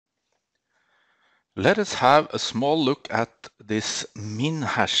Let us have a small look at this min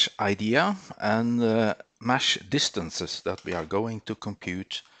hash idea and mesh distances that we are going to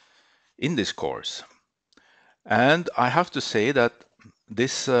compute in this course. And I have to say that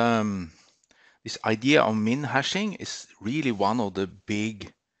this this idea of min hashing is really one of the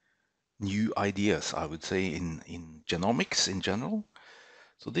big new ideas, I would say, in genomics in general.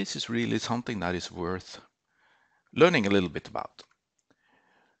 So this is really something that is worth learning a little bit about.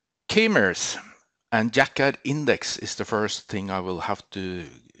 K-mers and Jaccard index is the first thing I will have to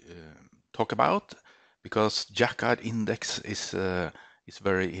talk about, because Jaccard index is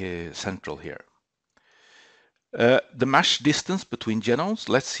very central here. The mesh distance between genomes,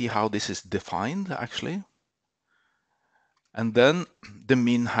 let's see how this is defined actually. And then the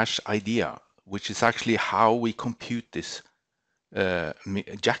min hash idea, which is actually how we compute this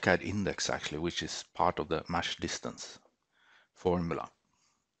Jaccard index actually, which is part of the mesh distance formula.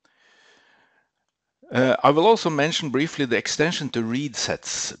 I will also mention briefly the extension to read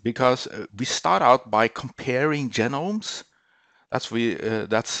sets, because we start out by comparing genomes.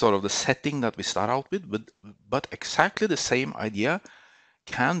 That's sort of the setting that we start out with, but exactly the same idea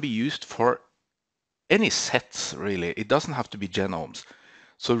can be used for any sets, really. It doesn't have to be genomes.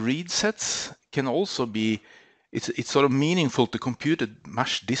 So read sets can also be, it's sort of meaningful to compute a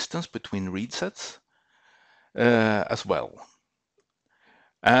mesh distance between read sets as well.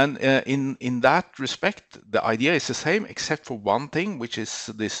 And in that respect, the idea is the same, except for one thing, which is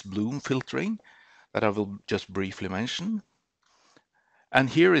this Bloom filtering that I will just briefly mention. And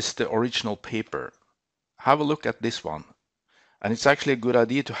here is the original paper. Have a look at this one. And it's actually a good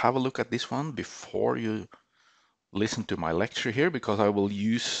idea to have a look at this one before you listen to my lecture here, because I will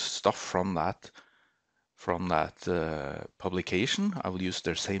use stuff from that publication. I will use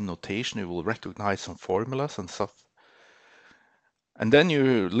their same notation. You will recognize some formulas and stuff. And then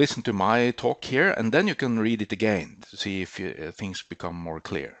you listen to my talk here, and then you can read it again to see if things become more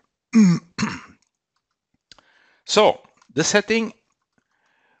clear. So the setting,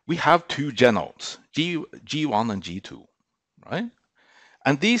 we have two genomes, G1 and G2, right?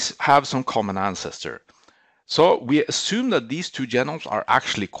 And these have some common ancestor. So we assume that these two genomes are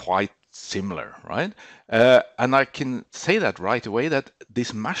actually quite similar, right? And I can say that right away, that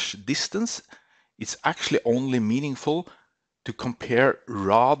this mesh distance is actually only meaningful to compare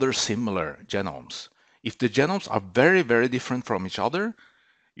rather similar genomes. If the genomes are very, very different from each other,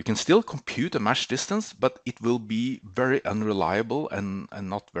 you can still compute a mesh distance, but it will be very unreliable and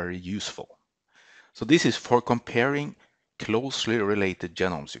not very useful. So this is for comparing closely related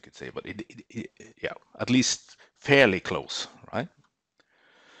genomes, you could say, but yeah, at least fairly close, right?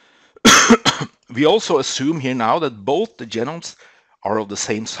 We also assume here now that both the genomes are of the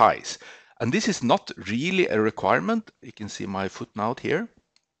same size. And this is not really a requirement. You can see my footnote here.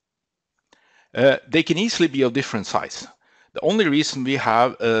 They can easily be of different size. The only reason we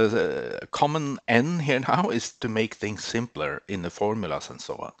have a common n here now is to make things simpler in the formulas and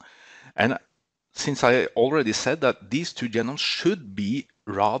so on. And since I already said that these two genomes should be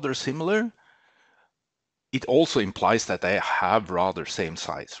rather similar, it also implies that they have rather same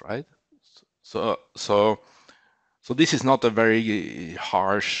size, right? So this is not a very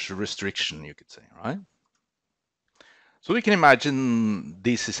harsh restriction, you could say, right? So we can imagine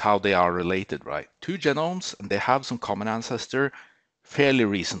this is how they are related, right? Two genomes, and they have some common ancestor fairly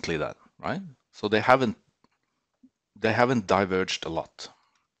recently then, right? So they haven't diverged a lot.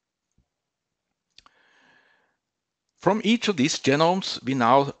 From each of these genomes, we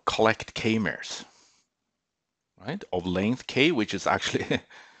now collect k-mers, right? Of length k, which is actually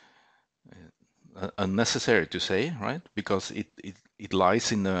unnecessary to say, right? Because it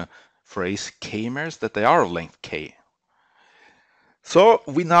lies in the phrase k-mers that they are of length k. So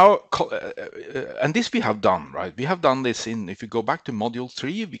we now, and this we have done, right? We have done this in, if you go back to module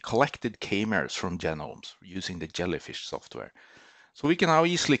 3, we collected k-mers from genomes using the jellyfish software. So we can now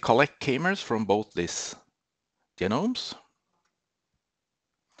easily collect k-mers from both these genomes.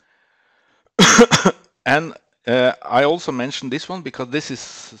 And I also mentioned this one because this is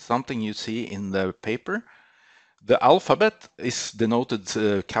something you see in the paper. The alphabet is denoted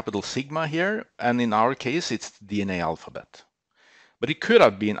capital sigma here, and in our case, it's DNA alphabet. But it could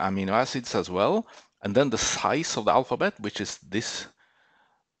have been amino acids as well, and then the size of the alphabet, which is this,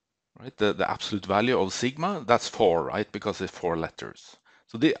 right? The absolute value of sigma, that's 4, right? Because it's 4 letters.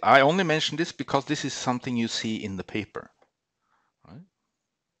 So I only mention this because this is something you see in the paper, right?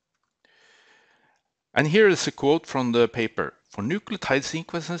 And here is a quote from the paper. For nucleotide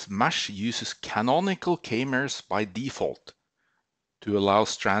sequences, MASH uses canonical k-mers by default to allow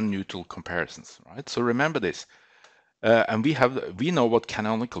strand neutral comparisons, right? So remember this. And we know what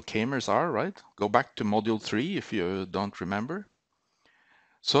canonical k-mers are, right? Go back to module 3 if you don't remember.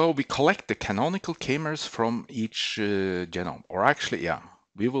 So we collect the canonical k-mers from each genome, or actually, yeah,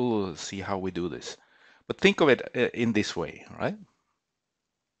 we will see how we do this. But think of it in this way, right?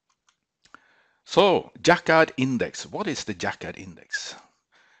 So Jacquard index, what is the Jacquard index?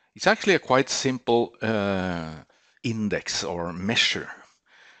 It's actually a quite simple index or measure,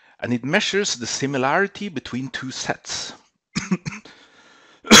 and it measures the similarity between two sets.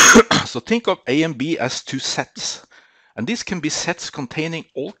 So think of A and B as two sets, and these can be sets containing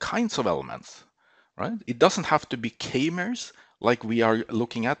all kinds of elements, right? It doesn't have to be k-mers like we are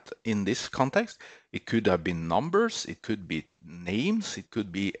looking at in this context. It could have been numbers, it could be names, it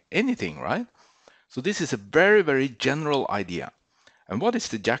could be anything, right? So this is a very, very general idea. And what is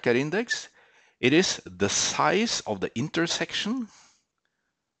the Jacquard index? It is the size of the intersection,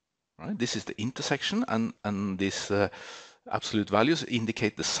 right? This is the intersection, and this absolute values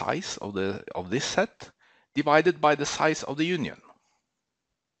indicate the size of this set divided by the size of the union.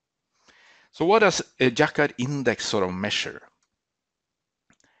 So what does a Jacquard index sort of measure?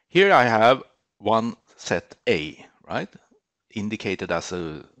 Here I have one set A, right? Indicated as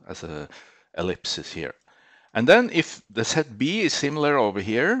a ellipsis here. And then if the set B is similar over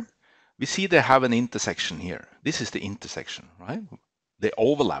here, we see they have an intersection here. This is the intersection, right? They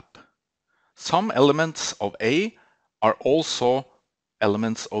overlap. Some elements of A are also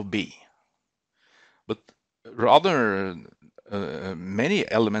elements of B. But rather, many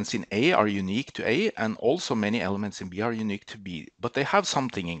elements in A are unique to A, and also many elements in B are unique to B, but they have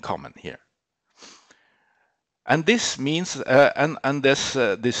something in common here. And this means, this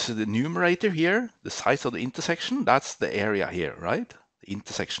the numerator here, the size of the intersection, that's the area here, right? The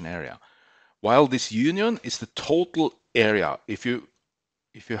intersection area. While this union is the total area if you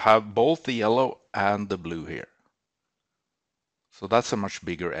have both the yellow and the blue here. So that's a much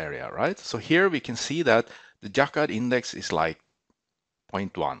bigger area, right? So here we can see that the Jacquard index is like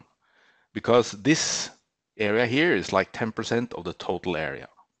 0.1 because this area here is like 10% of the total area.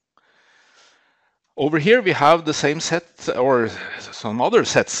 Over here we have the same set or some other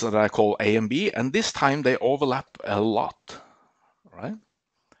sets that I call A and B, and this time they overlap a lot, right?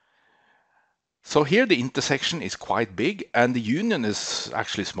 So here the intersection is quite big and the union is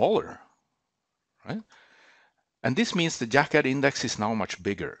actually smaller, right? And this means the Jacquard index is now much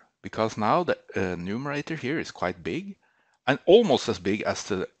bigger because now the numerator here is quite big and almost as big as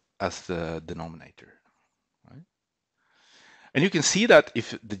the denominator, right? And you can see that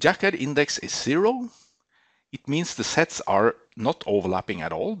if the Jacquard index is 0, it means the sets are not overlapping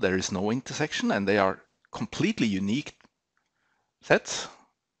at all. There is no intersection and they are completely unique sets.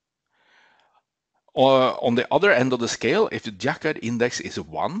 On the other end of the scale, if the Jacquard index is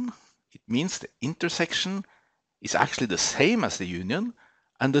 1, it means the intersection is actually the same as the union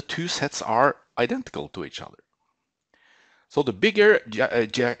and the two sets are identical to each other. So the bigger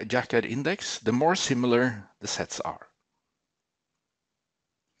Jacquard index, the more similar the sets are.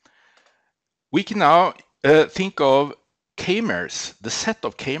 We can now think of k-mers, the set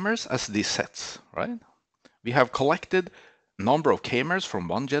of k-mers as these sets, right? We have collected number of k-mers from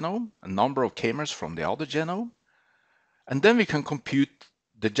one genome, a number of k-mers from the other genome, and then we can compute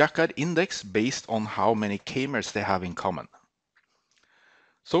the Jacquard index based on how many k-mers they have in common.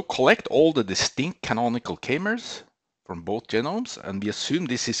 So collect all the distinct canonical k-mers from both genomes, and we assume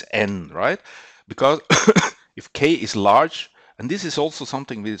this is n, right? Because if k is large, and this is also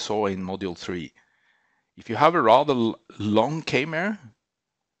something we saw in module 3, if you have a rather long k-mer,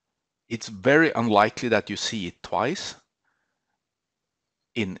 it's very unlikely that you see it twice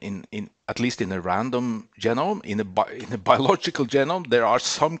in at least in a random genome. In a biological genome, there are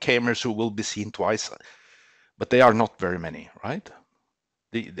some k-mers who will be seen twice, but they are not very many, right?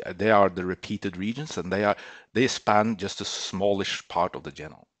 They are the repeated regions, and they span just a smallish part of the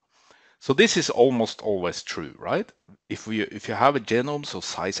genome. So this is almost always true, right? If you have a genome of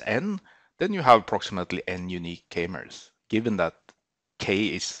size n, then you have approximately n unique k-mers, given that k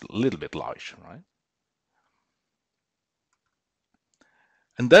is a little bit large, right?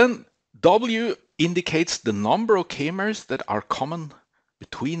 And then W indicates the number of k-mers that are common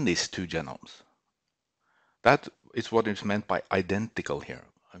between these two genomes. That is what is meant by identical here.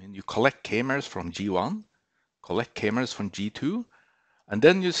 I mean, you collect k-mers from G1, collect k-mers from G2, and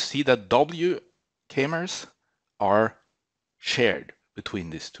then you see that W k-mers are shared between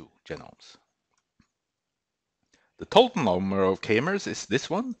these two genomes. The total number of k-mers is this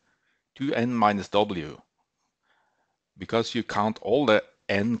one, 2n minus W, because you count all the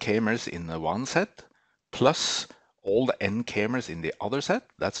n k-mers in the one set plus all the n k-mers in the other set,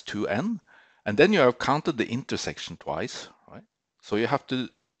 that's 2n, And then you have counted the intersection twice, right? So you have to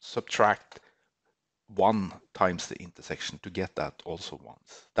subtract 1 times the intersection to get that also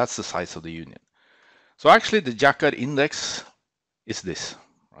once. That's the size of the union. So actually the Jaccard index is this,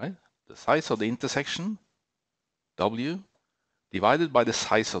 right? The size of the intersection, W, divided by the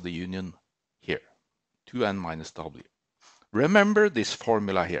size of the union here, 2n minus W. Remember this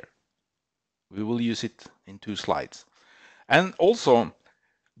formula here. We will use it in 2 slides. And also,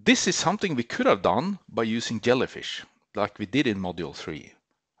 this is something we could have done by using jellyfish, like we did in module 3.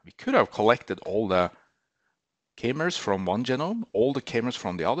 We could have collected all the k-mers from one genome, all the k-mers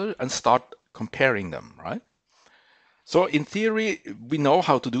from the other, and start comparing them, right? So in theory, we know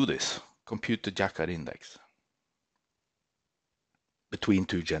how to do this, compute the Jaccard index between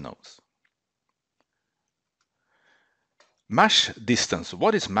 2 genomes. Mesh distance.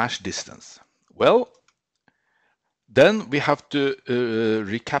 What is mesh distance? Well, then we have to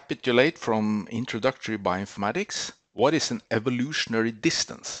recapitulate from introductory bioinformatics. What is an evolutionary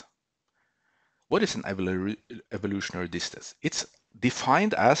distance? What is an evolutionary distance? It's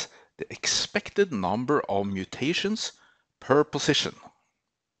defined as the expected number of mutations per position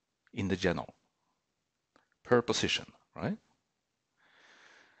in the genome. Per position, right?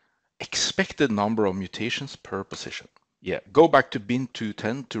 Expected number of mutations per position. Yeah, go back to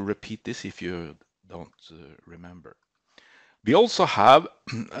BIN310 to repeat this if you don't remember. We also have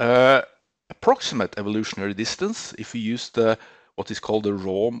approximate evolutionary distance if we use the what is called the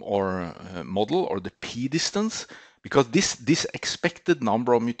ROM or model or the P distance, because this expected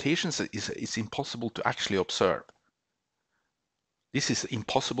number of mutations is impossible to actually observe. This is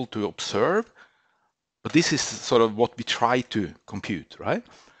impossible to observe, but this is sort of what we try to compute, right?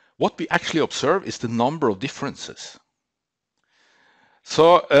 What we actually observe is the number of differences.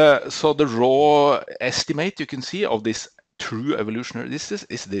 So, so the raw estimate you can see of this true evolutionary distance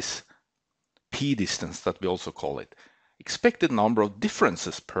is this P distance that we also call it. Expected number of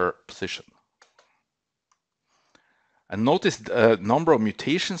differences per position. And notice the number of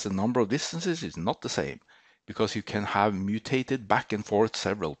mutations and number of distances is not the same, because you can have mutated back and forth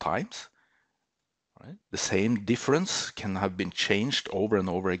several times. Right? The same difference can have been changed over and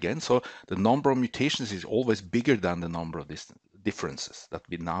over again. So the number of mutations is always bigger than the number of differences that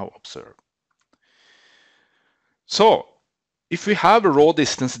we now observe. So if we have a raw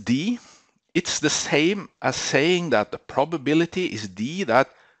distance d, it's the same as saying that the probability is d that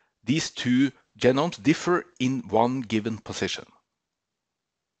these 2 genomes differ in one given position.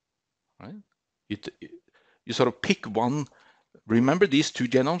 Right? You sort of pick one. Remember, these 2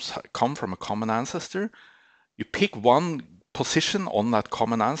 genomes come from a common ancestor. You pick one position on that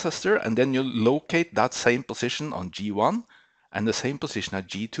common ancestor, and then you locate that same position on G1 and the same position at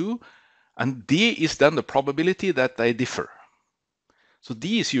G2, and D is then the probability that they differ. So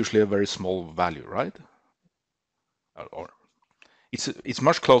D is usually a very small value, right? Or it's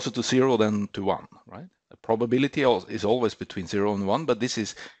much closer to 0 than to 1, right? The probability is always between 0 and 1, but this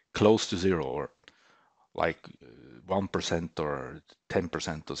is close to 0, or like 1% or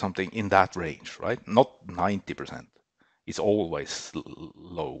 10% or something in that range, right? Not 90%. It's always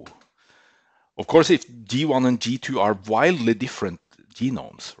low. Of course, if G1 and G2 are wildly different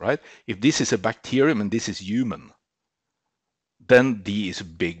genomes, right? If this is a bacterium and this is human, then D is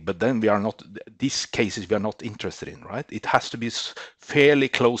big, but then we are not, these cases we are not interested in, right? It has to be fairly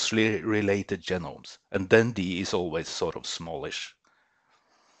closely related genomes, and then D is always sort of smallish.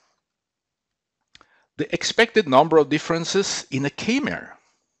 The expected number of differences in a k-mer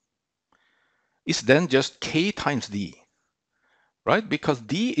is then just k times D, right? Because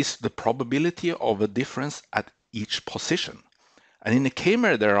D is the probability of a difference at each position. And in a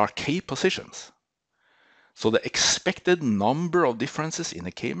k-mer, there are k positions. So the expected number of differences in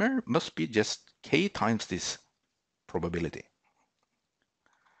a k-mer must be just k times this probability.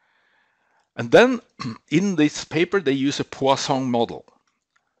 And then in this paper, they use a Poisson model,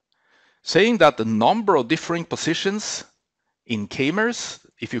 saying that the number of differing positions in k-mers,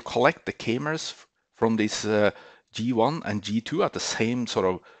 if you collect the k-mers from this G1 and G2 at the same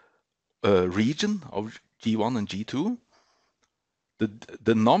sort of region of G1 and G2,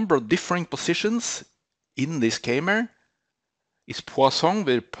 the number of differing positions in this k-mer is Poisson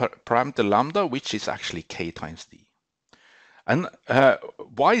with parameter lambda, which is actually k times d. And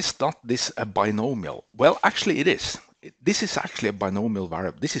why is not this a binomial? Well, actually it is. This is actually a binomial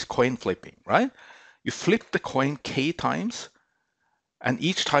variable. This is coin flipping, right? You flip the coin k times, and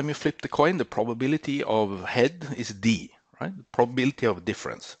each time you flip the coin, the probability of head is d, right? The probability of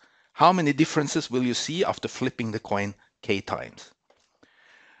difference. How many differences will you see after flipping the coin k times?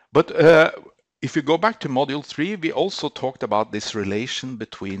 But if you go back to module 3, we also talked about this relation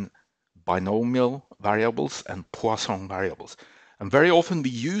between binomial variables and Poisson variables. And very often we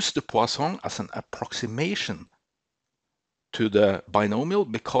use the Poisson as an approximation to the binomial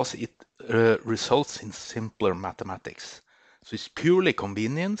because it results in simpler mathematics. So it's purely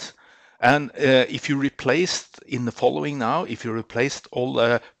convenience. And if you replaced in the following now, if you replaced all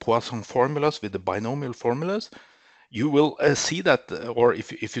the Poisson formulas with the binomial formulas, you will see that, or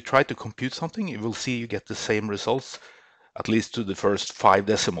if you try to compute something, you will see you get the same results, at least to the first 5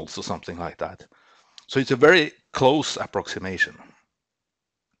 decimals or something like that. So it's a very close approximation.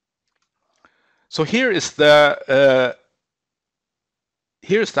 So here is the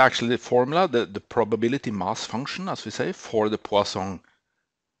here's actually the formula, the probability mass function, as we say, for the Poisson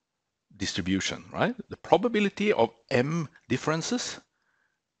distribution, right? The probability of m differences,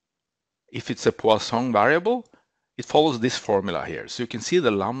 if it's a Poisson variable, it follows this formula here. So you can see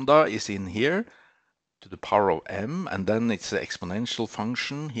the lambda is in here to the power of m, and then it's the exponential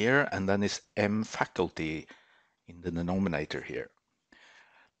function here, and then it's m faculty in the denominator here.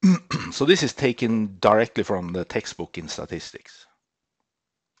 So this is taken directly from the textbook in statistics.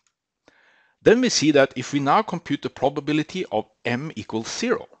 Then we see that if we now compute the probability of m equals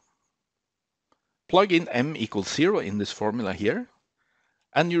 0, plug in m equals 0 in this formula here,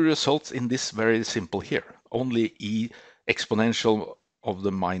 and your results in this very simple here, only e exponential of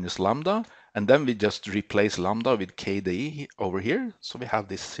the minus lambda, and then we just replace lambda with kd over here, so we have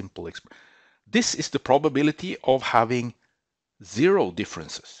this simple expression. This is the probability of having 0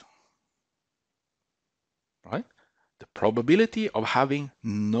 differences, right? The probability of having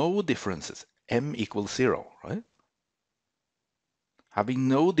no differences, m equals 0, right? Having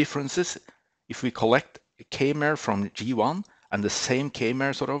no differences, if we collect a k-mer from G1 and the same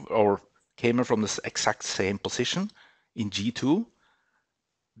k-mer sort of, or k-mer from the exact same position in G2,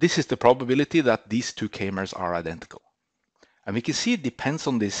 this is the probability that these two k-mers are identical. And we can see it depends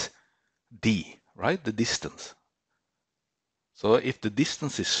on this d, right? The distance. So if the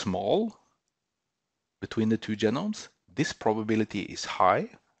distance is small between the two genomes, this probability is high.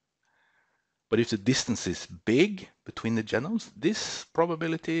 But if the distance is big between the genomes, this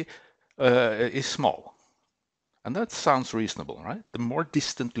probability is small. And that sounds reasonable, right? The more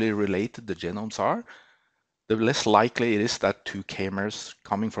distantly related the genomes are, the less likely it is that two k-mers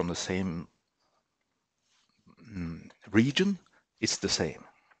coming from the same region is the same.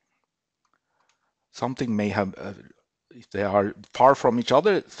 Something may have, if they are far from each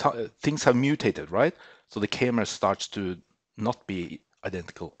other, things have mutated, right? So the k-mer starts to not be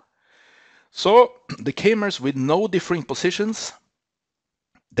identical. So the k-mers with no differing positions,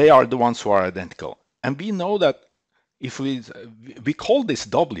 they are the ones who are identical. And we know that if we call this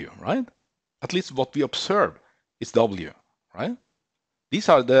W, right? At least what we observe is W, right? These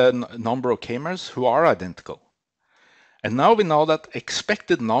are the number of k-mers who are identical. And now we know that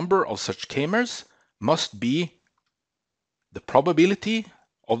expected number of such k-mers must be the probability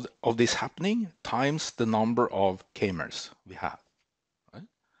of this happening times the number of k-mers we have.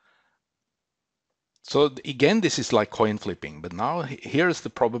 So again, this is like coin flipping, but now here's the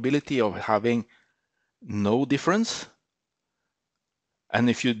probability of having no difference. And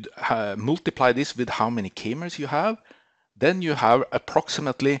if you multiply this with how many k-mers you have, then you have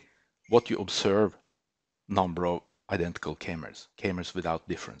approximately what you observe number of identical k-mers, k-mers without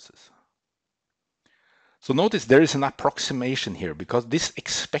differences. So notice there is an approximation here because this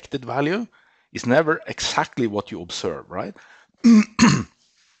expected value is never exactly what you observe, right?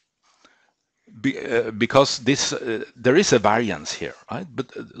 Because this there is a variance here, right?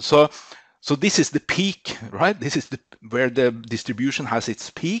 But so this is the peak, right? This is where the distribution has its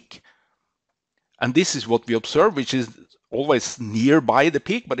peak, and this is what we observe, which is always nearby the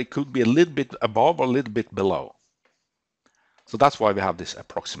peak, but it could be a little bit above or a little bit below. So that's why we have this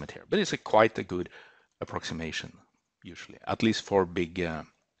approximate here, but it's quite a good approximation usually, at least for big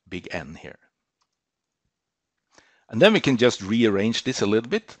N here. And then we can just rearrange this a little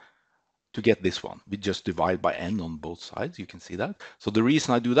bit to get this one. We just divide by n on both sides. You can see that. So the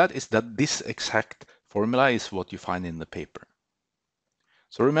reason I do that is that this exact formula is what you find in the paper.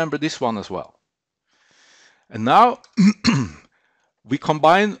 So remember this one as well. And now we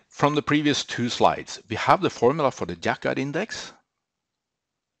combine from the previous two slides. We have the formula for the Jaccard index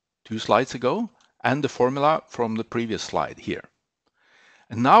 2 slides ago and the formula from the previous slide here.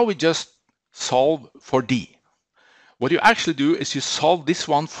 And now we just solve for D. What you actually do is you solve this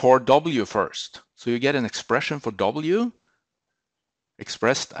one for W first. So you get an expression for W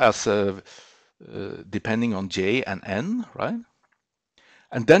expressed as depending on J and N, right?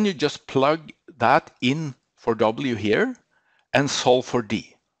 And then you just plug that in for W here and solve for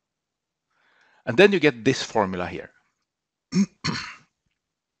D. And then you get this formula here.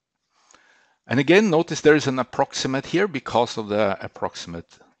 And again, notice there is an approximate here because of the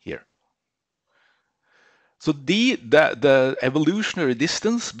approximate here. So the evolutionary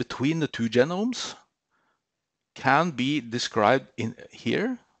distance between the two genomes can be described in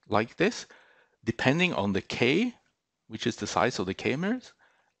here like this, depending on the K, which is the size of the K-mers,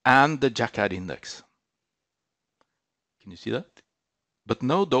 and the Jacquard index. Can you see that? But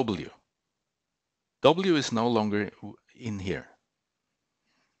no W. W is no longer in here.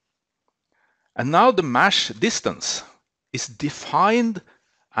 And now the MASH distance is defined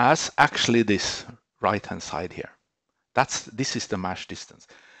as actually this right-hand side here. This is the MASH distance.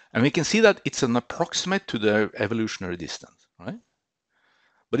 And we can see that it's an approximate to the evolutionary distance, right?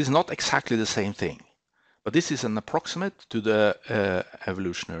 But it's not exactly the same thing. But this is an approximate to the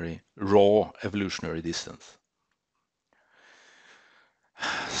raw evolutionary distance.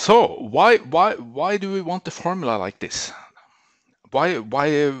 So why do we want a formula like this?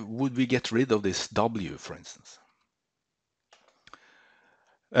 Why would we get rid of this W, for instance?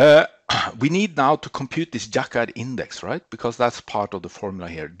 We need now to compute this Jacquard index, right? Because that's part of the formula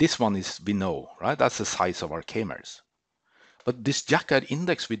here. This one is we know, right? That's the size of our K-mers. But this Jacquard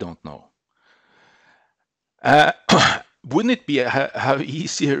index we don't know. Wouldn't it be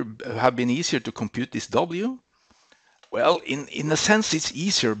have been easier to compute this W? Well, in a sense, it's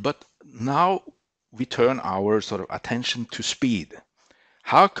easier, but now we turn our sort of attention to speed.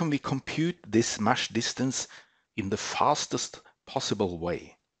 How can we compute this MASH distance in the fastest possible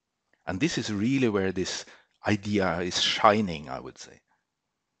way? And this is really where this idea is shining, I would say.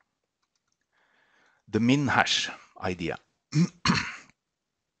 The min hash idea.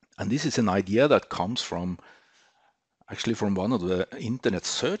 And this is an idea that comes from actually from one of the internet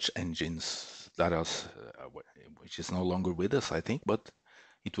search engines that is, which is no longer with us, I think, but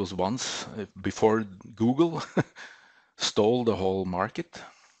it was once before Google stole the whole market.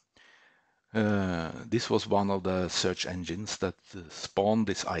 This was one of the search engines that spawned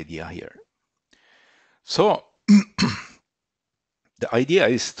this idea here. So the idea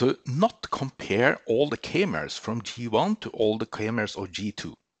is to not compare all the K-mers from G1 to all the K-mers of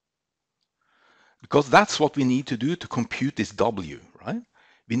G2. Because that's what we need to do to compute this W, right?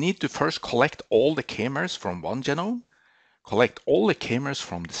 We need to first collect all the K-mers from one genome, collect all the K-mers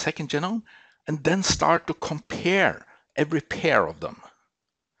from the second genome, and then start to compare every pair of them.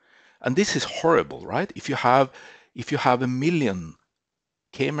 And this is horrible, right? If you have a million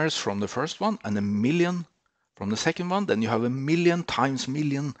K-mers from the first one and a million from the second one, then you have a million times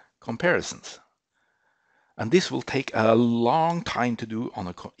million comparisons. And this will take a long time to do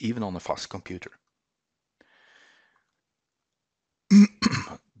even on a fast computer.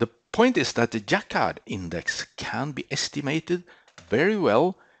 The point is that the Jacquard index can be estimated very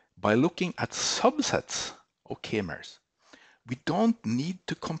well by looking at subsets of K-mers. We don't need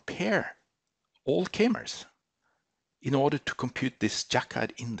to compare all K-mers in order to compute this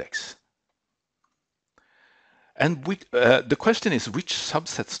Jacquard index. And the question is which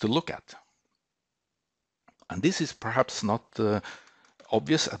subsets to look at. And this is perhaps not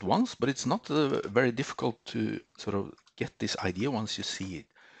obvious at once, but it's not very difficult to sort of get this idea once you see it.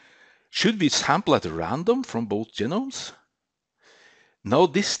 Should we sample at random from both genomes? No,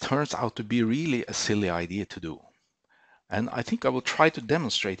 this turns out to be really a silly idea to do. And I think I will try to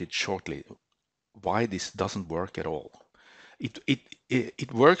demonstrate it shortly, why this doesn't work at all.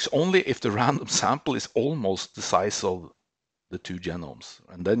 It works only if the random sample is almost the size of the two genomes.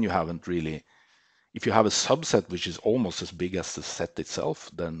 And then you haven't really, if you have a subset which is almost as big as the set itself,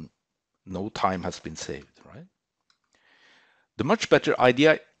 then no time has been saved, right? The much better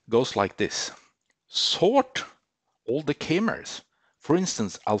idea goes like this. Sort all the K-mers, for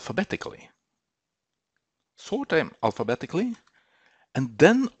instance, alphabetically. Sort them alphabetically, and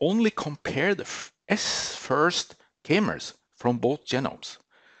then only compare the S first K-mers from both genomes.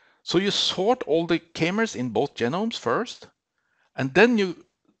 So you sort all the K-mers in both genomes first, and then you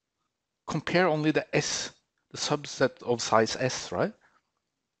compare only the S, the subset of size S, right?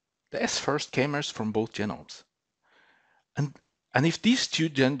 The S first K-mers from both genomes. And if these two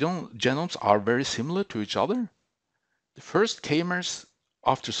genomes are very similar to each other, the first K-mers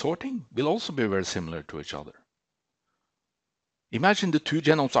after sorting will also be very similar to each other. Imagine the two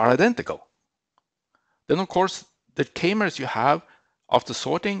genomes are identical. Then, of course, the K-mers you have after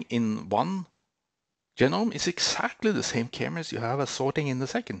sorting in one genome is exactly the same K-mers you have as sorting in the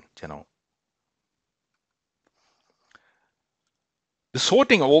second genome. The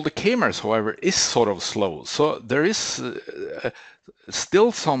sorting of all the K-mers, however, is sort of slow. So there is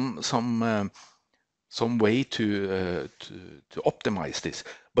still some way to optimize this.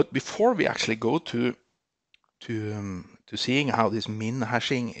 But before we actually go to seeing how this min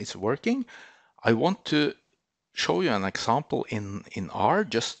hashing is working, I want to show you an example in R,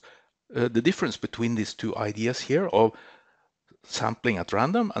 just the difference between these two ideas here of sampling at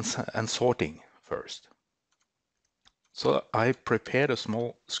random and sorting first. So I prepared a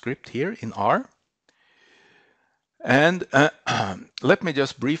small script here in R. And let me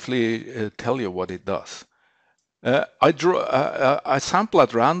just briefly tell you what it does. I sample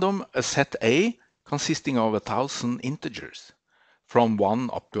at random a set A consisting of 1,000 integers from 1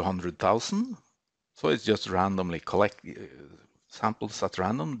 up to 100,000. So it's just randomly collect samples at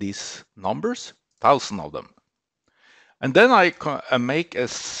random, these numbers, 1,000 of them. And then I make a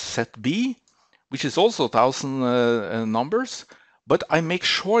set B, which is also 1,000 numbers, but I make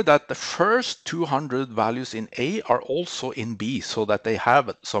sure that the first 200 values in A are also in B so that they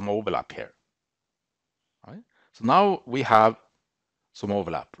have some overlap here. Right? So now we have some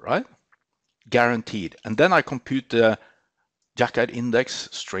overlap, right? Guaranteed. And then I compute the Jaccard index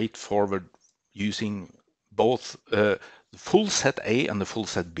straightforward using both the full set A and the full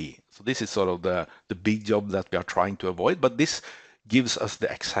set B. So this is sort of the big job that we are trying to avoid, but this gives us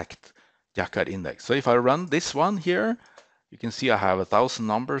the exact Jaccard index. So if I run this one here, you can see I have 1,000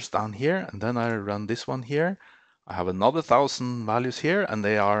 numbers down here, and then I run this one here. I have another 1,000 values here, and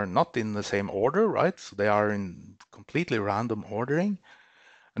they are not in the same order, right? So they are in completely random ordering.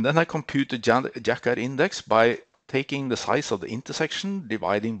 And then I compute the Jaccard index by taking the size of the intersection,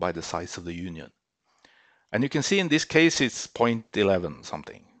 dividing by the size of the union. And you can see in this case, it's 0.11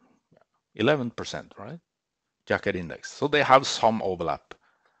 something, 11%, right? Jaccard index. So they have some overlap,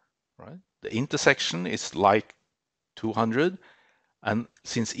 right? The intersection is like 200. And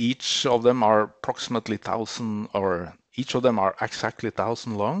since each of them are approximately 1,000, or each of them are exactly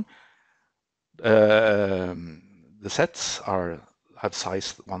 1,000 long, the sets have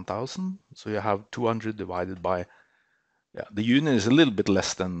size 1,000. So you have 200 divided by, yeah, the union is a little bit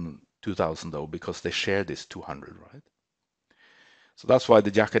less than 2,000 though, because they share this 200, right? So that's why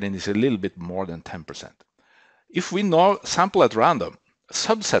the Jaccard index is a little bit more than 10%. If we now sample at random, a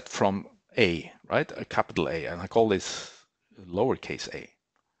subset from A, right, a capital A, and I call this lowercase a,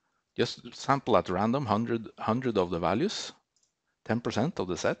 just sample at random 100 of the values, 10% of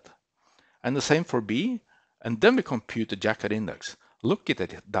the set, and the same for B, and then we compute the Jaccard index. Look at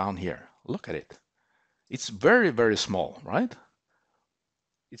it down here, look at it. It's very, very small, right?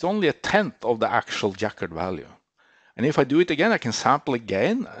 It's only 1/10 of the actual Jaccard value. And if I do it again, I can sample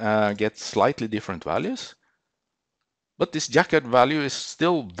again, get slightly different values. But this Jaccard value is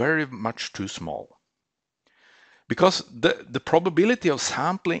still very much too small. Because the probability of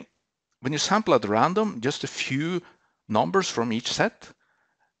sampling, when you sample at random, just a few numbers from each set,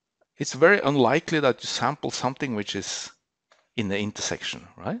 it's very unlikely that you sample something which is in the intersection,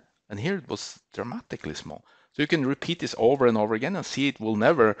 right? And here it was dramatically small. So you can repeat this over and over again and see it will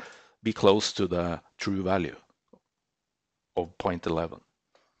never be close to the true value of 0.11.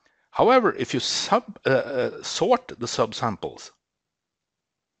 However, if you sort the subsamples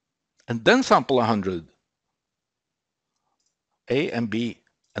and then sample 100, A and B,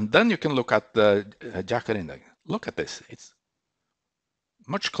 and then you can look at the Jaccard index. Look at this, it's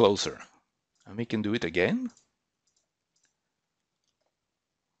much closer. And we can do it again.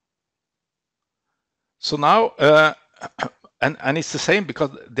 So now, and it's the same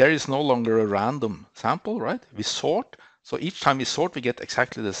because there is no longer a random sample, right? We sort, so each time we sort, we get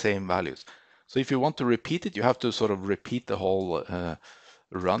exactly the same values. So if you want to repeat it, you have to sort of repeat the whole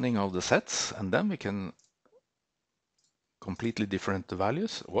running of the sets, and then we can completely different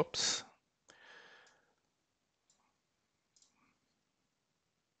values. Whoops.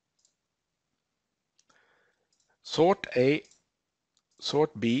 Sort A,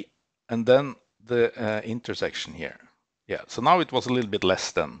 sort B, and then the intersection here. Yeah, so now it was a little bit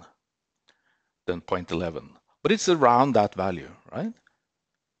less than 0.11, but it's around that value, right?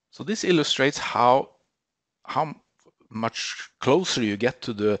 So this illustrates how much closer you get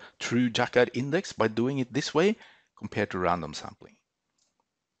to the true Jaccard index by doing it this way compared to random sampling.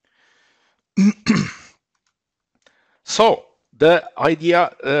 So the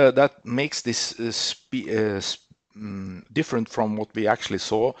idea that makes this different from what we actually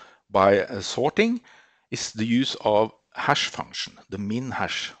saw by sorting is the use of hash function, the min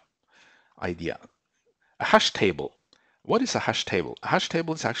hash idea. A hash table. What is a hash table? A hash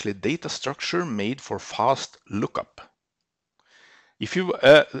table is actually a data structure made for fast lookup. If you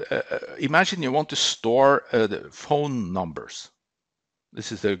imagine you want to store the phone numbers.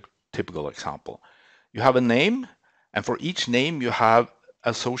 This is a typical example. You have a name, and for each name you have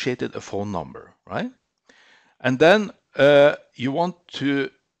associated a phone number, right? And then you want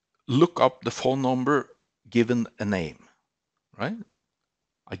to look up the phone number given a name, right?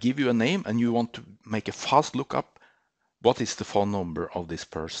 I give you a name and you want to make a fast lookup. What is the phone number of this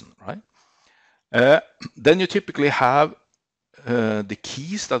person, right? Then you typically have the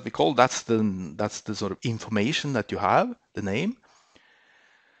keys that we call, that's the sort of information that you have, the name.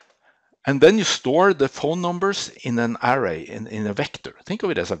 And then you store the phone numbers in an array, in a vector. Think of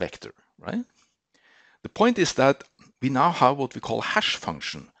it as a vector, right? The point is that we now have what we call a hash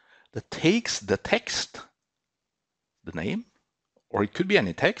function that takes the text, the name, or it could be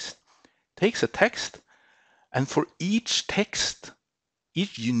any text, takes a text, and for each text,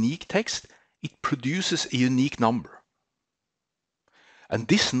 each unique text, it produces a unique number. And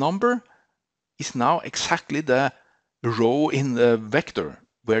this number is now exactly the row in the vector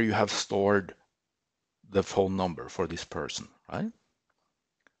where you have stored the phone number for this person, right?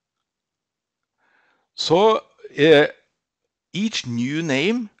 So each new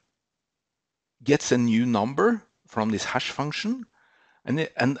name gets a new number from this hash function, and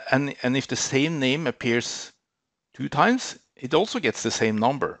if the same name appears 2 times, it also gets the same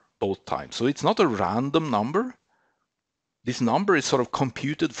number both times. So it's not a random number. This number is sort of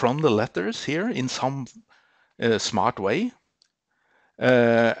computed from the letters here in some smart way.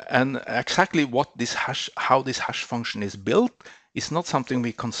 And exactly what this how this hash function is built is not something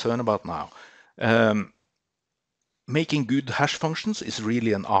we're concerned about now. Making good hash functions is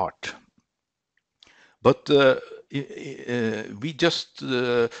really an art. But we just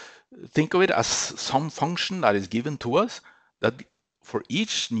think of it as some function that is given to us, that for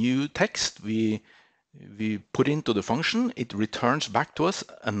each new text we put into the function, it returns back to us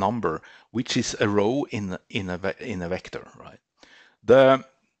a number, which is a row in a vector, right?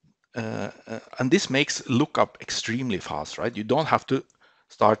 And this makes lookup extremely fast, right? You don't have to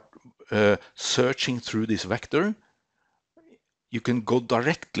start searching through this vector. You can go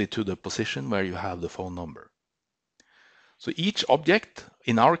directly to the position where you have the phone number. So each object,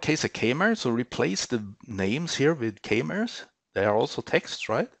 in our case a k-mer, so replace the names here with k-mers. They are also text,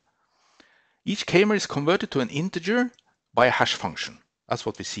 right? Each k-mer is converted to an integer by a hash function. That's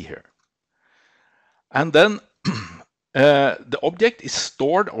what we see here. And then the object is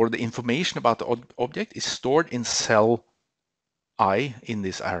stored, or the information about the object is stored in cell I in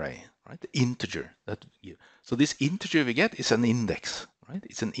this array, right? The integer that we give. So this integer we get is an index, right?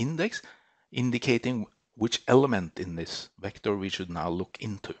 It's an index indicating which element in this vector we should now look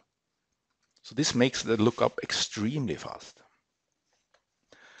into. So this makes the lookup extremely fast.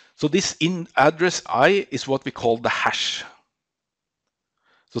 So this address I is what we call the hash.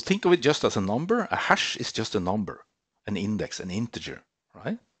 So think of it just as a number. A hash is just a number, an index, an integer,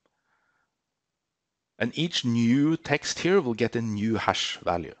 right? And each new text here will get a new hash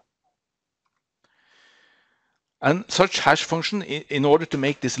value. And such hash function, in order to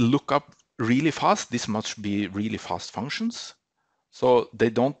make this lookup really fast, this must be really fast functions. So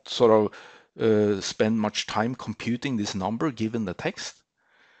they don't sort of spend much time computing this number given the text.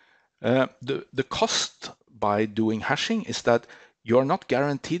 The cost by doing hashing is that you are not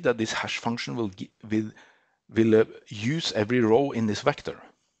guaranteed that this hash function will use every row in this vector.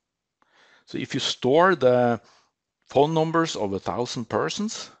 So if you store the phone numbers of 1,000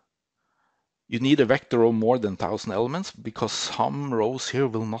 persons, you need a vector of more than 1,000 elements, because some rows here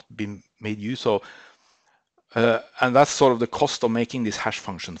will not be made use of. And that's sort of the cost of making this hash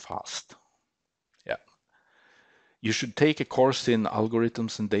function fast. Yeah. You should take a course in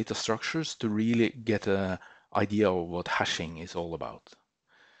algorithms and data structures to really get an idea of what hashing is all about.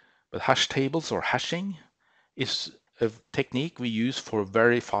 But hash tables, or hashing, is a technique we use for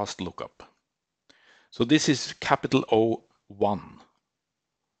very fast lookup. So this is capital O1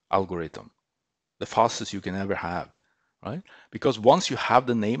 algorithm, the fastest you can ever have, right? Because once you have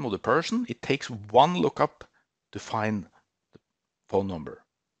the name of the person, it takes one lookup to find the phone number.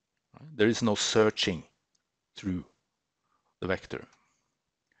 Right? There is no searching through the vector.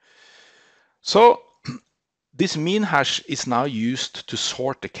 So this mean hash is now used to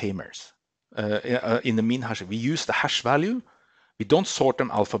sort the k-mers. In the mean hash, we use the hash value. We don't sort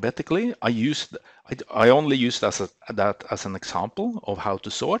them alphabetically. I only use that as an example of how to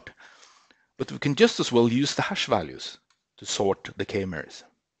sort, but we can just as well use the hash values to sort the k-mers.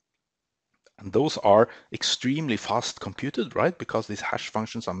 And those are extremely fast computed, right? Because these hash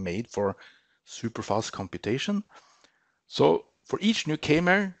functions are made for super fast computation. So for each new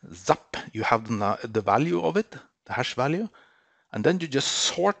k-mer, zap, you have the value of it, the hash value, and then you just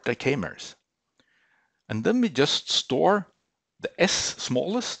sort the k-mers. And then we just store the S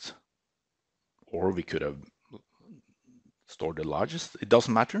smallest, or we could have stored the largest, it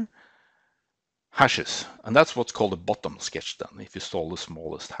doesn't matter. hashes, and that's what's called a bottom sketch then, if you store the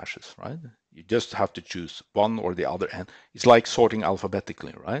smallest hashes, right? You just have to choose one or the other, and it's like sorting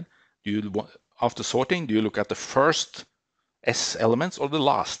alphabetically, right? After sorting, do you look at the first S elements or the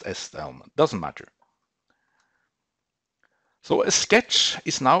last S element? Doesn't matter. So a sketch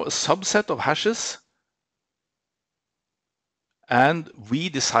is now a subset of hashes, and we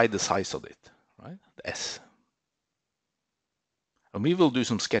decide the size of it, right? The S. And we will do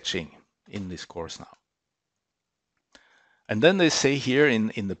some sketching in this course now. And then they say here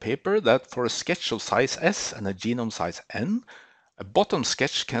in the paper that for a sketch of size S and a genome size N, a bottom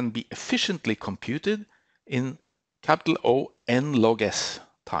sketch can be efficiently computed in capital O n log S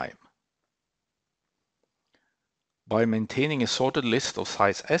time by maintaining a sorted list of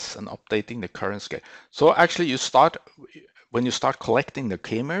size S and updating the current sketch. So actually when you start collecting the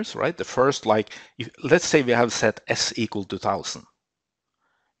k-mers, right? The first, let's say we have set S equal to 1000.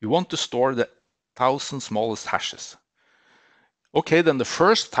 You want to store the 1000 smallest hashes. Okay, then the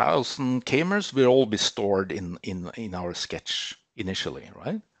first 1000 k-mers will all be stored in our sketch initially,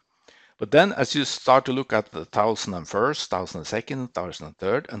 right? But then as you start to look at the 1001st, 1002nd,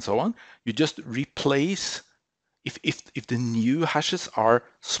 1003rd, and so on, you just replace, if the new hashes are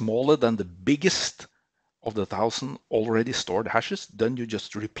smaller than the biggest of the 1000 already stored hashes, then you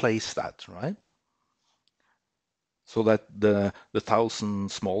just replace that, right? So that the 1000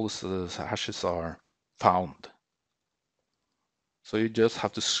 smallest hashes are found. So you just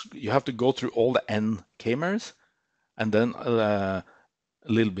have to go through all the n k-mers and then a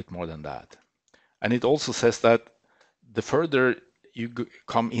little bit more than that. And it also says that the further you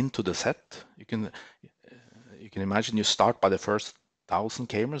come into the set, you can imagine you start by the first 1000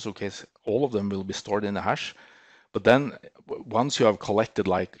 k-mers. Okay, so all of them will be stored in a hash. But then once you have collected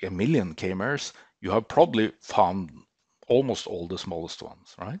like 1,000,000 k-mers, you have probably found almost all the smallest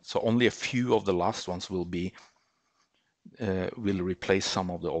ones, right? So only a few of the last ones will replace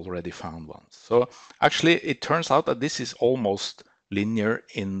some of the already found ones. So actually, it turns out that this is almost linear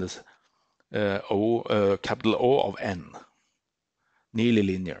in this capital O of n, nearly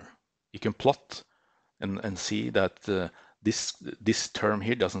linear. You can plot and see that this term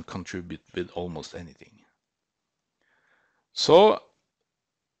here doesn't contribute with almost anything. So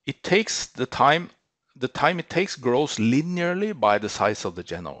it takes the time it takes grows linearly by the size of the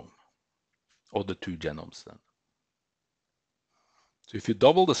genome, or the two genomes then. So if you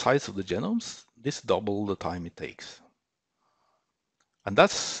double the size of the genomes, this double the time it takes. And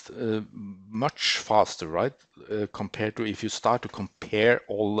that's much faster, right? Compared to if you start to compare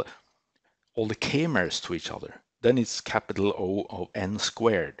all the k-mers to each other, then it's capital O of n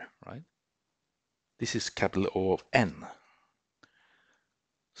squared, right? This is capital O of n.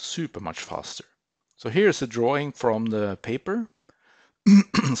 Super much faster. So here's a drawing from the paper.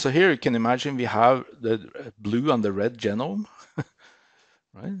 So here you can imagine we have the blue and the red genome,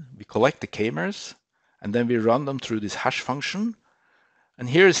 right? We collect the k-mers and then we run them through this hash function. And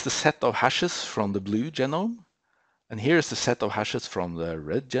here is the set of hashes from the blue genome. And here is the set of hashes from the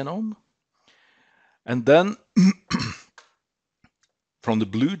red genome. And then from the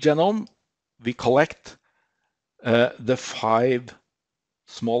blue genome, we collect the 5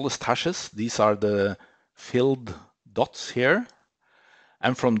 smallest hashes. These are the filled dots here.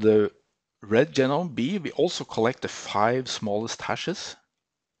 And from the red genome B, we also collect the 5 smallest hashes,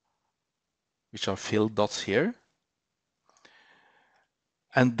 which are filled dots here.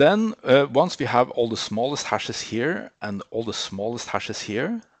 And then once we have all the smallest hashes here and all the smallest hashes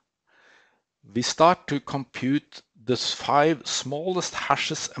here, we start to compute the 5 smallest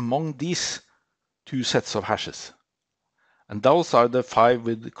hashes among these 2 sets of hashes. And those are the 5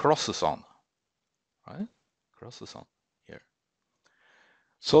 with crosses on, right? Crosses on here.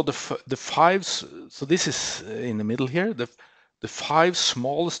 So the 5, so this is in the middle here, the 5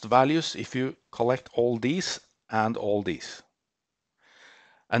 smallest values if you collect all these and all these.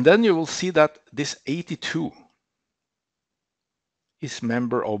 And then you will see that this 82 is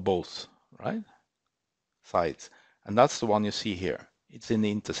member of both, right? Sides. And that's the one you see here. It's in the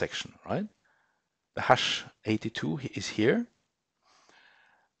intersection, right? The hash 82 is here.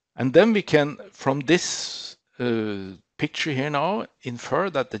 And then we can, from this picture here now, infer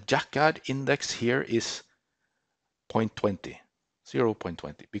that the Jaccard index here is 0.20,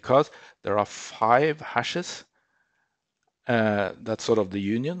 0.20, because there are 5 hashes. That's sort of the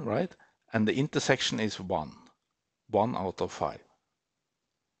union, right? And the intersection is 1 out of 5,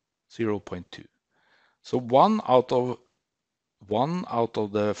 0.2. So 1 out of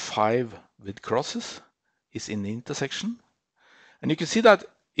the 5 with crosses is in the intersection. And you can see that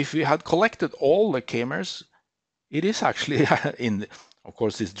if we had collected all the k-mers, it is actually Of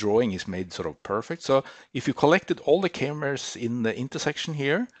course, this drawing is made sort of perfect. So if you collected all the k-mers in the intersection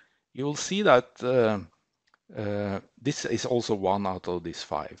here, you will see that this is also 1 out of these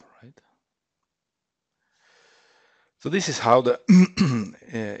 5, right? So this is how the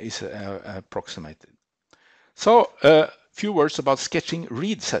is approximated. So a few words about sketching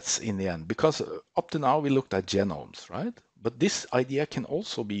read sets in the end, because up to now we looked at genomes, right? But this idea can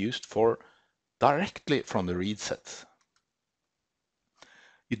also be used for directly from the read sets.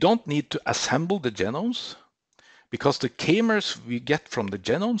 You don't need to assemble the genomes, because the k-mers we get from the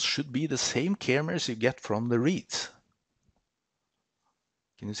genomes should be the same k-mers you get from the reads.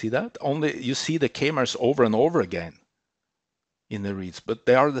 Can you see that? Only you see the k-mers over and over again in the reads, but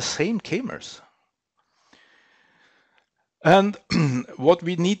they are the same k-mers. And what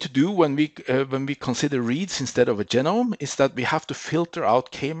we need to do when we consider reads instead of a genome is that we have to filter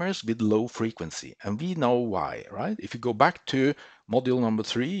out k-mers with low frequency, and we know why, right? If you go back to module number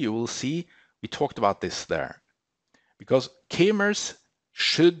 3, you will see we talked about this there, because k-mers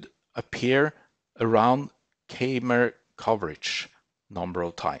should appear around k-mer coverage number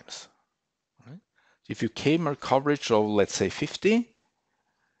of times. Right? If you k-mer coverage of, let's say, 50,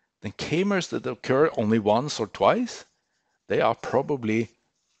 then k-mers that occur only once or twice, they are probably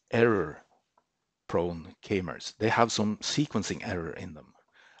error-prone k-mers. They have some sequencing error in them.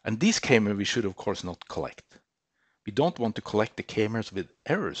 And these k-mers we should, of course, not collect. We don't want to collect the k-mers with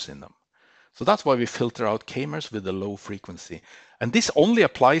errors in them. So that's why we filter out k-mers with a low frequency. And this only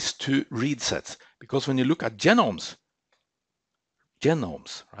applies to read sets, because when you look at genomes,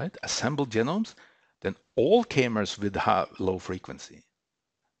 right, assembled genomes, then all k-mers will have low frequency.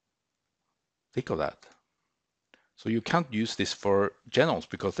 Think of that. So you can't use this for genomes,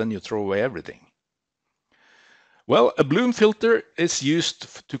 because then you throw away everything. Well, a Bloom filter is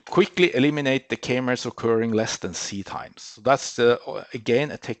used to quickly eliminate the k-mers occurring less than C times. So that's,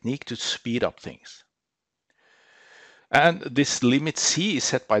 again, a technique to speed up things. And this limit C is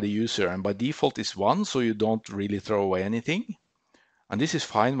set by the user, and by default is 1, so you don't really throw away anything. And this is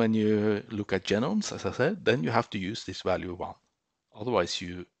fine when you look at genomes, as I said, then you have to use this value 1. Otherwise,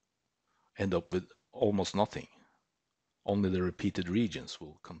 you end up with almost nothing. Only the repeated regions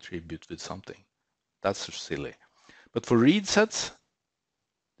will contribute with something. That's silly. But for read sets,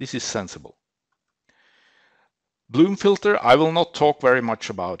 this is sensible. Bloom filter, I will not talk very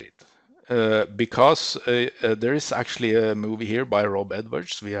much about it. Because there is actually a movie here by Rob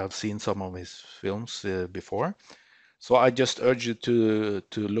Edwards. We have seen some of his films before. So I just urge you to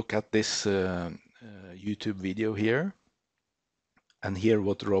look at this YouTube video here and hear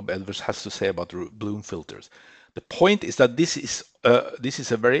what Rob Edwards has to say about Bloom filters. The point is that this is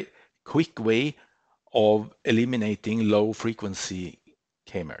a very quick way of eliminating low frequency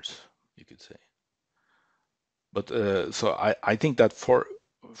k-mers, you could say. But so I think that for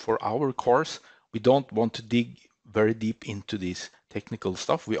our course, we don't want to dig very deep into this technical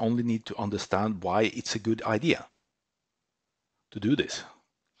stuff. We only need to understand why it's a good idea to do this.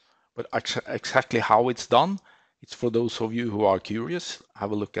 But exactly how it's done, it's for those of you who are curious.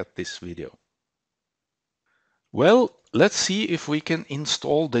 Have a look at this video. Well, let's see if we can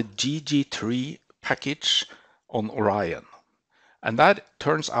install the GG3 package on Orion. And that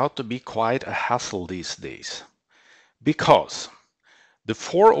turns out to be quite a hassle these days, because the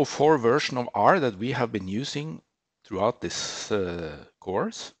 404 version of R that we have been using throughout this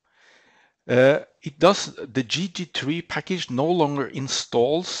course, the GG3 package no longer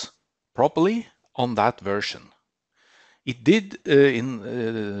installs properly on that version. It did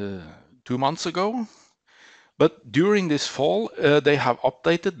in 2 months ago, but during this fall they have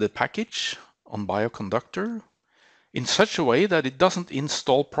updated the package on Bioconductor in such a way that it doesn't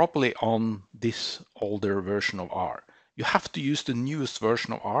install properly on this older version of R. You have to use the newest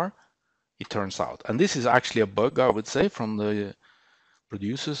version of R, it turns out. And this is actually a bug, I would say, from the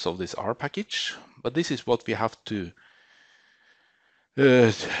producers of this R package. But this is what we have to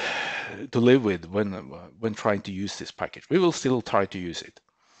live with when trying to use this package. We will still try to use it.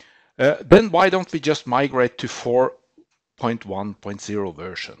 Then why don't we just migrate to 4.1.0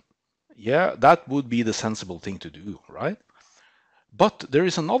 version? Yeah, that would be the sensible thing to do, right? But there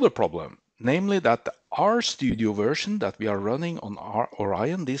is another problem, namely that the RStudio version that we are running on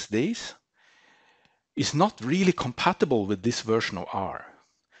Orion these days is not really compatible with this version of R.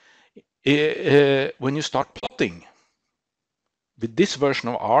 When you start plotting with this version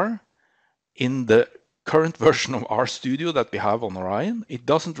of R in the current version of RStudio that we have on Orion, it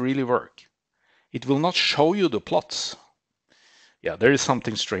doesn't really work. It will not show you the plots. Yeah, there is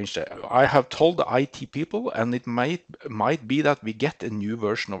something strange there. I have told the IT people, and it might be that we get a new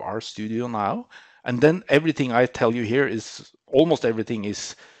version of RStudio now, And then everything I tell you here is almost everything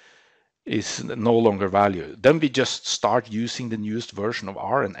is no longer valid. Then we just start using the newest version of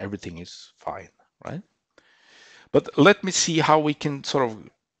R and everything is fine, right? But let me see how we can sort of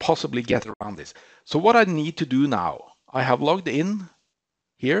possibly get around this. So what I need to do now, I have logged in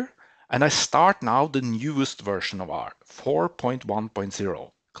here and I start now the newest version of R,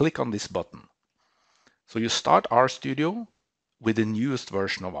 4.1.0. Click on this button. So you start RStudio with the newest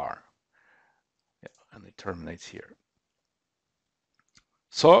version of R. Yeah, and it terminates here.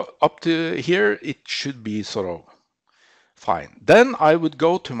 So up to here, it should be sort of fine. Then I would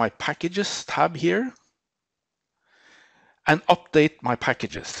go to my packages tab here and update my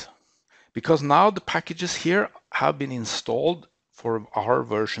packages, because now the packages here have been installed for our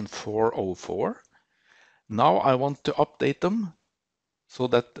version 4.04. Now I want to update them so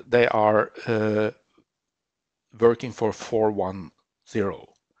that they are working for 4.1.0.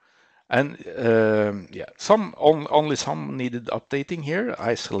 And yeah, only some needed updating here.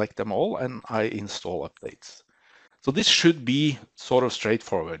 I select them all and I install updates. So this should be sort of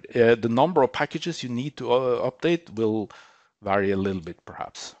straightforward. The number of packages you need to update will vary a little bit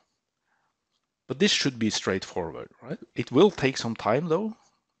perhaps. But this should be straightforward, right? It will take some time though.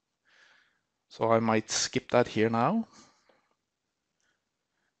 So I might skip that here now.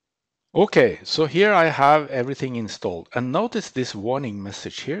 Okay, so here I have everything installed. And notice this warning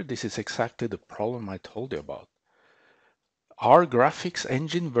message here. This is exactly the problem I told you about. Our graphics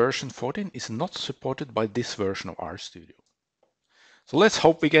engine version 14 is not supported by this version of RStudio. So let's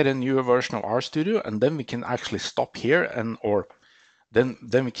hope we get a newer version of RStudio and then we can actually stop here and or then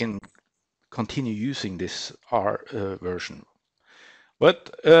we can continue using this R version.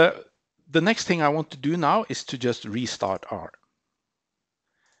 But the next thing I want to do now is to just restart R.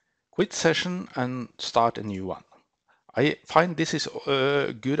 Quit session and start a new one. I find this is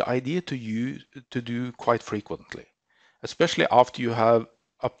a good idea to do quite frequently, especially after you have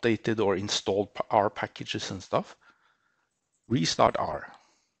updated or installed R packages and stuff. Restart R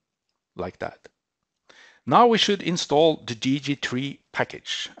like that. Now we should install the GG3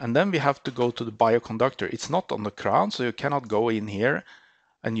 package, and then we have to go to the bioconductor. It's not on the crown, so you cannot go in here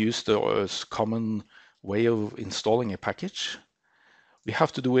and use the common way of installing a package. We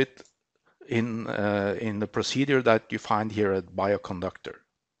have to do it in the procedure that you find here at bioconductor.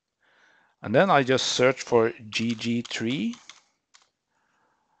 And then I just search for GG3,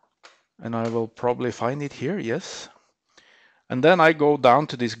 and I will probably find it here, yes. And then I go down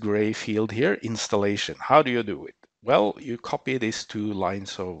to this gray field here, installation. How do you do it? Well, you copy these 2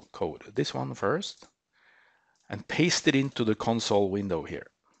 lines of code, this one first, and paste it into the console window here.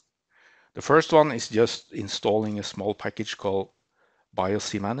 The first one is just installing a small package called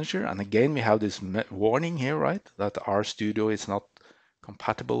BIOS Manager. And again, we have this warning here, right? That RStudio is not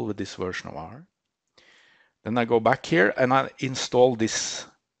compatible with this version of R. Then I go back here and I install this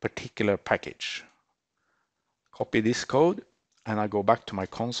particular package. Copy this code and I go back to my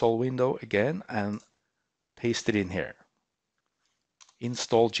console window again and paste it in here.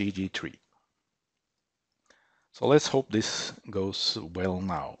 Install GG3. So let's hope this goes well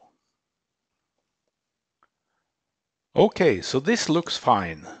now. Okay, so this looks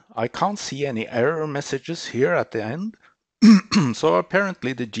fine. I can't see any error messages here at the end. So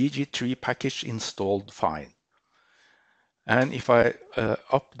apparently the GG3 package installed fine. And if I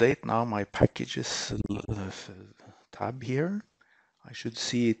update now my packages tab here, I should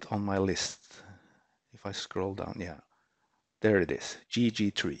see it on my list. If I scroll down, yeah, there it is,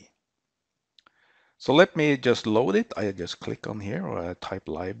 GG3. So let me just load it. I just click on here or I type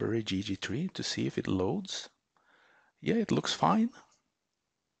library GG3 to see if it loads. Yeah, it looks fine.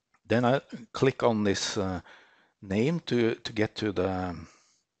 Then I click on this name to get to the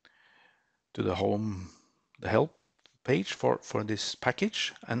home, the help page for this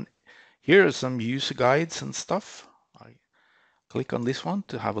package. And here are some user guides and stuff. I click on this one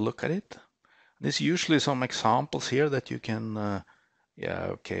to have a look at it. There's usually some examples here that you can, yeah,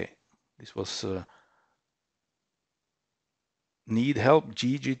 okay. This was need help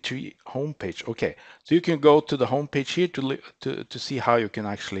GG3 homepage. Okay, so you can go to the homepage here to see how you can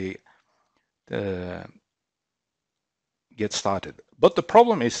actually get started. But the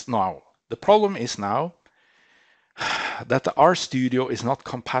problem is now that the RStudio is not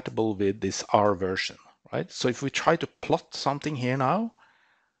compatible with this R version, right? So if we try to plot something here now,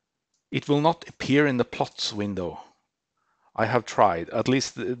 it will not appear in the plots window. I have tried, at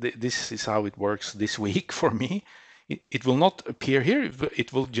least this is how it works this week for me. It will not appear here.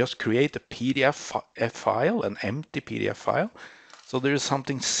 It will just create a PDF file, an empty PDF file. So there is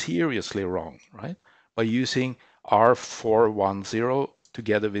something seriously wrong, right? By using R410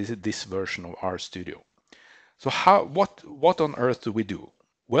 together with this version of RStudio. So what on earth do we do?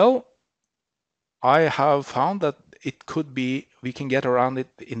 Well, I have found that it could be, we can get around it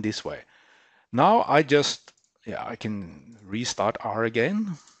in this way. Now I can restart R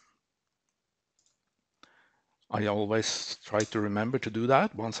again. I always try to remember to do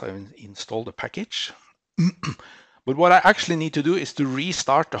that once I install the package. But what I actually need to do is to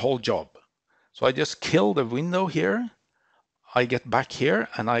restart the whole job. So I just kill the window here. I get back here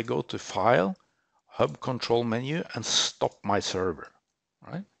and I go to File, Hub Control menu, and stop my server.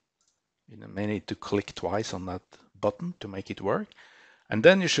 Right? You may need to click twice on that button to make it work. And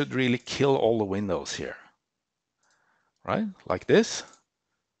then you should really kill all the windows here. Right? Like this.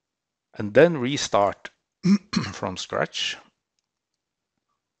 And then restart from scratch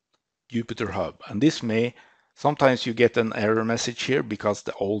Jupyter Hub. And this may, sometimes you get an error message here because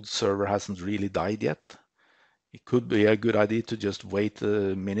the old server hasn't really died yet. It could be a good idea to just wait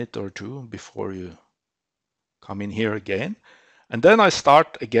a minute or two before you come in here again. And then I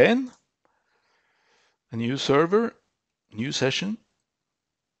start again, a new server, new session.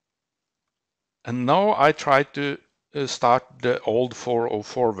 And now I try to start the old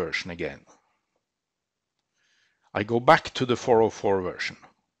 404 version again. I go back to the 404 version,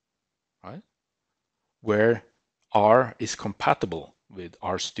 right? Where R is compatible with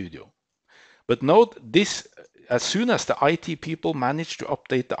RStudio. But note this, as soon as the IT people manage to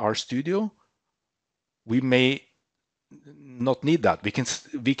update the RStudio, we may not need that.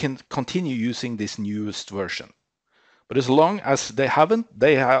 We can continue using this newest version. But as long as they haven't,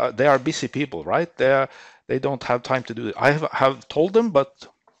 they are busy people, right? They don't have time to do it. I have told them, but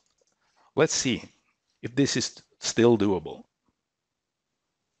let's see if this is still doable.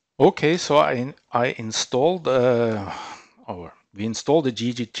 Okay, so I installed we installed the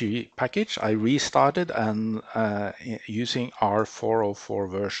GG3 package. I restarted and using our 404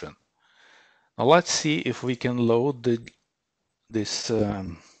 version. Now let's see if we can load this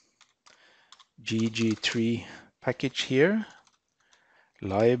GG3 package here.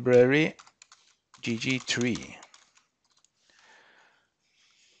 Library GG3.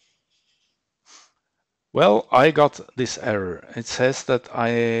 Well, I got this error. It says that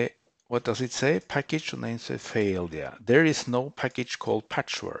what does it say? Package name says failed. Yeah, there is no package called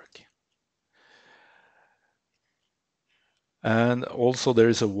Patchwork. And also there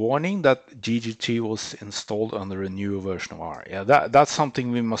is a warning that GG3 was installed under a new version of R. Yeah, that's something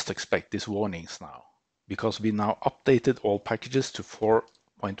we must expect, these warnings now, because we now updated all packages to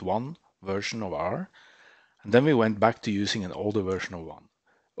 4.1 version of R, and then we went back to using an older version of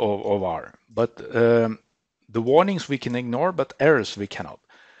R. But the warnings we can ignore, but errors we cannot.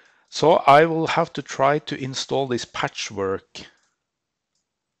 So I will have to try to install this Patchwork.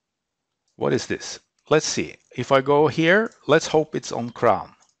 What is this? Let's see. If I go here, let's hope it's on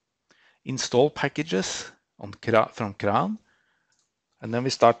CRAN. Install packages on from CRAN. And then we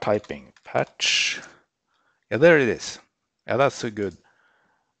start typing patch. Yeah, there it is. Yeah, that's so good.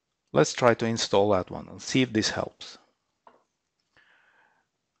 Let's try to install that one and see if this helps.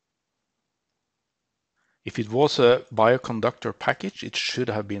 If it was a bioconductor package, it should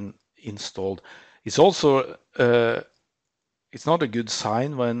have been installed. It's also, it's not a good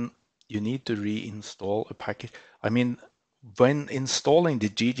sign when you need to reinstall a package. I mean, when installing the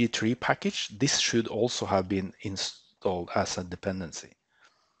GG3 package, this should also have been installed as a dependency.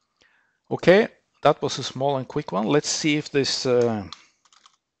 Okay, that was a small and quick one. Let's see if this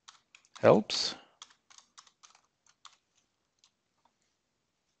helps.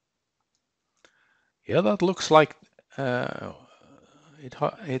 Yeah, that looks like it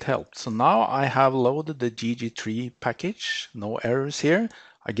helped. So now I have loaded the GG3 package. No errors here.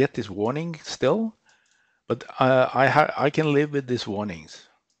 I get this warning still, but I can live with these warnings.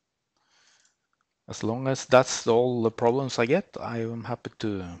 As long as that's all the problems I get, I am happy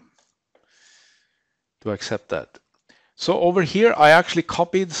to accept that. So over here, I actually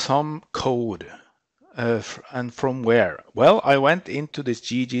copied some code. And from where? Well, I went into this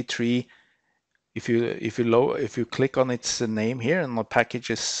GG3. If you click on its name here in the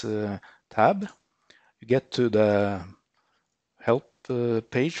packages tab, you get to the help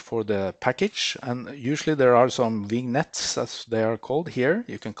page for the package, and usually there are some vignettes, as they are called here.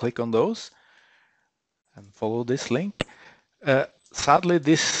 You can click on those and follow this link. Sadly,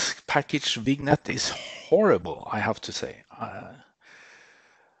 this package vignette is horrible, I have to say.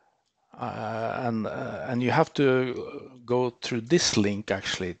 And you have to go through this link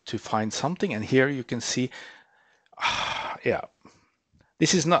actually to find something. And here you can see, yeah,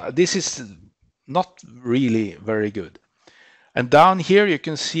 this is not really very good. And down here you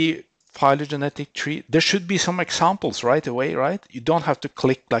can see phylogenetic tree. There should be some examples right away, right? You don't have to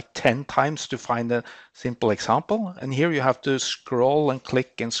click like 10 times to find a simple example. And here you have to scroll and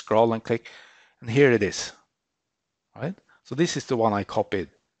click and scroll and click. And here it is, right? So this is the one I copied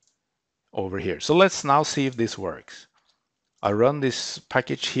over here. So let's now see if this works. I run this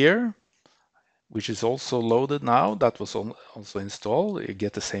package here, which is also loaded now. That was also installed. You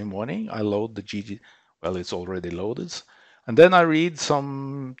get the same warning. I load the GG. Well, it's already loaded. And then I read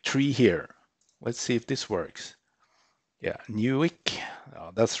some tree here. Let's see if this works. Yeah, Newick.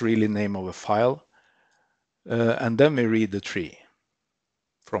 That's really name of a file. And then we read the tree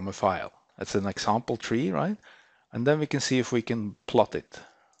from a file. That's an example tree, right? And then we can see if we can plot it.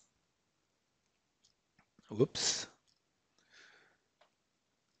 Whoops.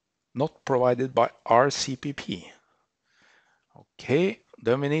 Not provided by RCPP. Okay,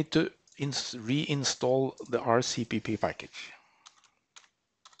 then we need to reinstall the RCPP package.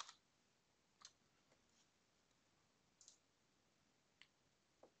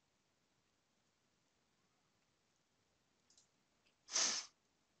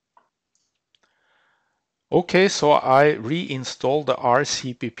 Okay, so I reinstalled the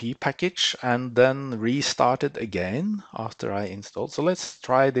RCPP package and then restarted again after I installed. So let's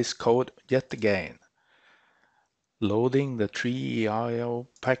try this code yet again. Loading the tree EIO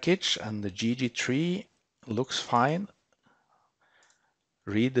package and the GG tree looks fine.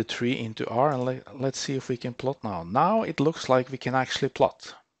 Read the tree into R and let's see if we can plot now. Now it looks like we can actually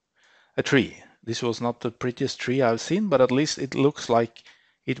plot a tree. This was not the prettiest tree I've seen, but at least it looks like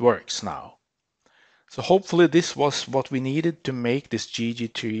it works now. So hopefully this was what we needed to make this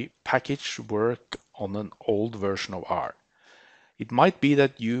GG tree package work on an old version of R. It might be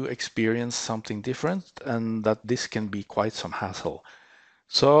that you experience something different and that this can be quite some hassle.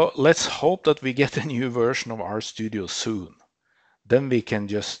 So let's hope that we get a new version of RStudio soon. Then we can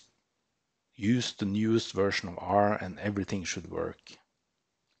just use the newest version of R and everything should work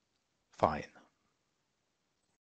fine.